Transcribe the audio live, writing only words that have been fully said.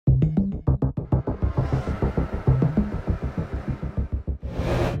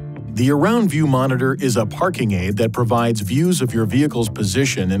The Around View Monitor is a parking aid that provides views of your vehicle's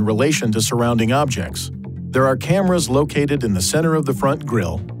position in relation to surrounding objects. There are cameras located in the center of the front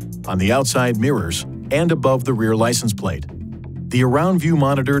grille, on the outside mirrors, and above the rear license plate. The Around View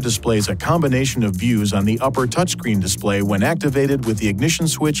Monitor displays a combination of views on the upper touchscreen display when activated with the ignition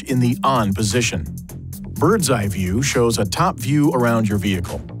switch in the on position. Bird's Eye View shows a top view around your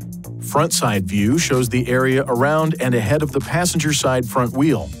vehicle. Front Side View shows the area around and ahead of the passenger side front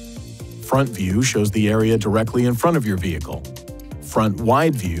wheel. Front View shows the area directly in front of your vehicle. Front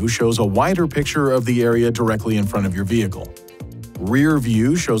Wide View shows a wider picture of the area directly in front of your vehicle. Rear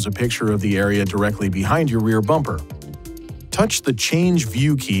View shows a picture of the area directly behind your rear bumper. Touch the Change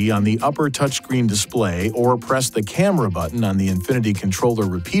View key on the upper touchscreen display or press the Camera button on the INFINITI controller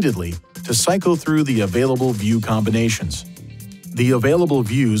repeatedly to cycle through the available view combinations. The available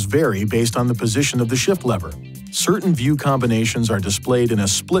views vary based on the position of the shift lever. Certain view combinations are displayed in a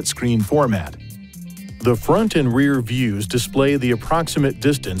split-screen format. The front and rear views display the approximate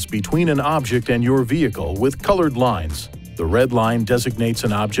distance between an object and your vehicle with colored lines. The red line designates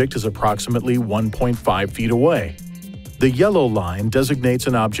an object as approximately 1.5 feet away. The yellow line designates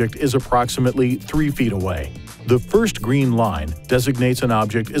an object is approximately 3 feet away. The first green line designates an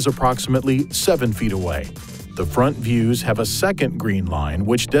object is approximately 7 feet away. The front views have a second green line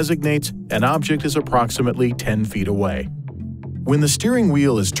which designates an object is approximately 10 feet away. When the steering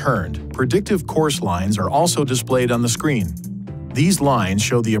wheel is turned, predictive course lines are also displayed on the screen. These lines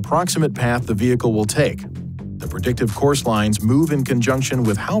show the approximate path the vehicle will take. The predictive course lines move in conjunction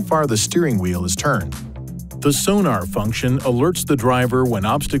with how far the steering wheel is turned. The sonar function alerts the driver when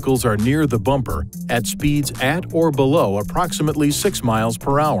obstacles are near the bumper at speeds at or below approximately 6 miles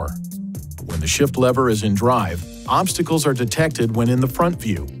per hour. When the shift lever is in drive, obstacles are detected when in the front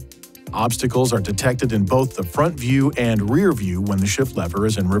view. Obstacles are detected in both the front view and rear view when the shift lever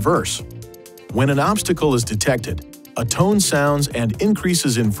is in reverse. When an obstacle is detected, a tone sounds and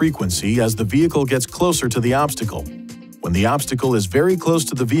increases in frequency as the vehicle gets closer to the obstacle. When the obstacle is very close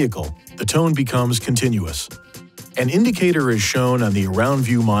to the vehicle, the tone becomes continuous. An indicator is shown on the Around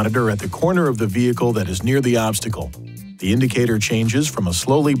View Monitor at the corner of the vehicle that is near the obstacle. The indicator changes from a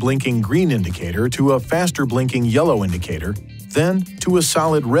slowly blinking green indicator to a faster blinking yellow indicator, then to a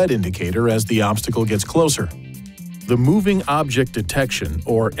solid red indicator as the obstacle gets closer. The Moving Object Detection,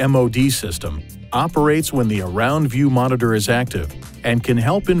 or MOD system, operates when the Around View Monitor is active and can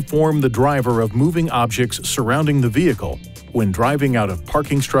help inform the driver of moving objects surrounding the vehicle when driving out of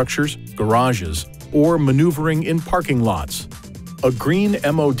parking structures, garages, or maneuvering in parking lots. A green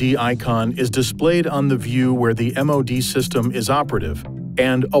MOD icon is displayed on the view where the MOD system is operative,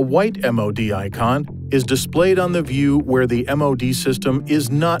 and a white MOD icon is displayed on the view where the MOD system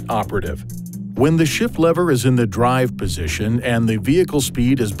is not operative. When the shift lever is in the drive position and the vehicle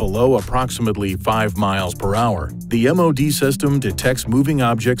speed is below approximately 5 miles per hour, the MOD system detects moving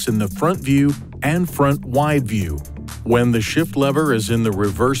objects in the front view and front wide view. When the shift lever is in the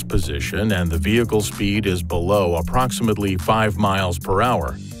reverse position and the vehicle speed is below approximately 5 miles per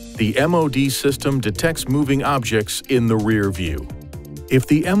hour, the MOD system detects moving objects in the rear view. If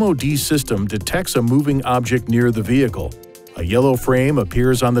the MOD system detects a moving object near the vehicle, a yellow frame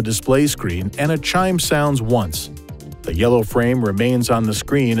appears on the display screen and a chime sounds once. The yellow frame remains on the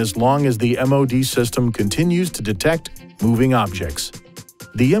screen as long as the MOD system continues to detect moving objects.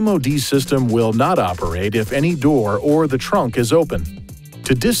 The MOD system will not operate if any door or the trunk is open.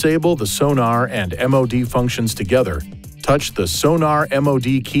 To disable the sonar and MOD functions together, touch the Sonar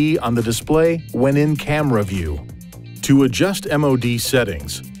MOD key on the display when in camera view. To adjust MOD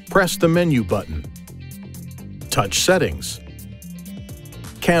settings, press the menu button. Touch Settings.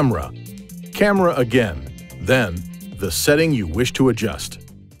 Camera. Camera again, then the setting you wish to adjust.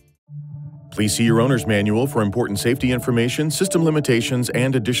 Please see your owner's manual for important safety information, system limitations,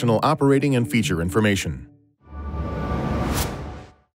 and additional operating and feature information.